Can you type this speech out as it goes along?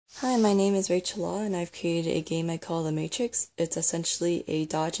Hi, my name is Rachel Law, and I've created a game I call The Matrix. It's essentially a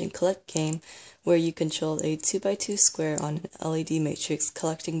dodge and collect game where you control a 2x2 square on an LED matrix,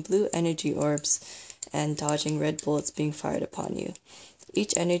 collecting blue energy orbs and dodging red bullets being fired upon you.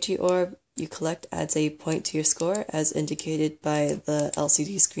 Each energy orb you collect adds a point to your score, as indicated by the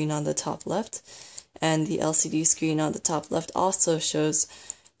LCD screen on the top left, and the LCD screen on the top left also shows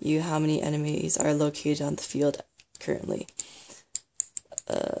you how many enemies are located on the field currently.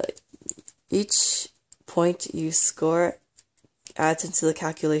 Each point you score adds into the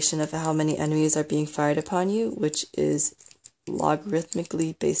calculation of how many enemies are being fired upon you, which is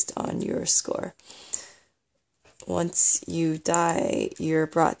logarithmically based on your score. Once you die, you're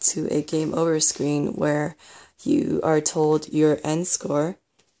brought to a game over screen where you are told your end score,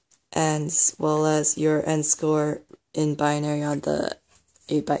 as well as your end score in binary on the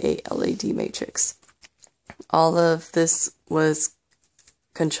 8x8 LED matrix. All of this was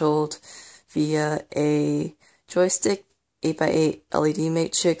controlled via a joystick, 8x8 LED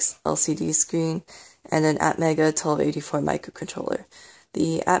matrix, LCD screen, and an Atmega 1284 microcontroller.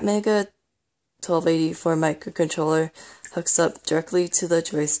 The Atmega 1284 microcontroller hooks up directly to the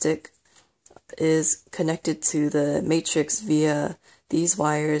joystick, is connected to the matrix via these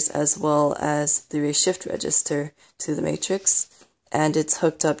wires, as well as through a shift register to the matrix, and it's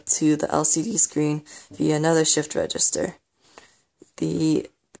hooked up to the LCD screen via another shift register. The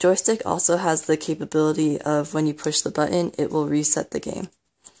joystick also has the capability of when you push the button, it will reset the game.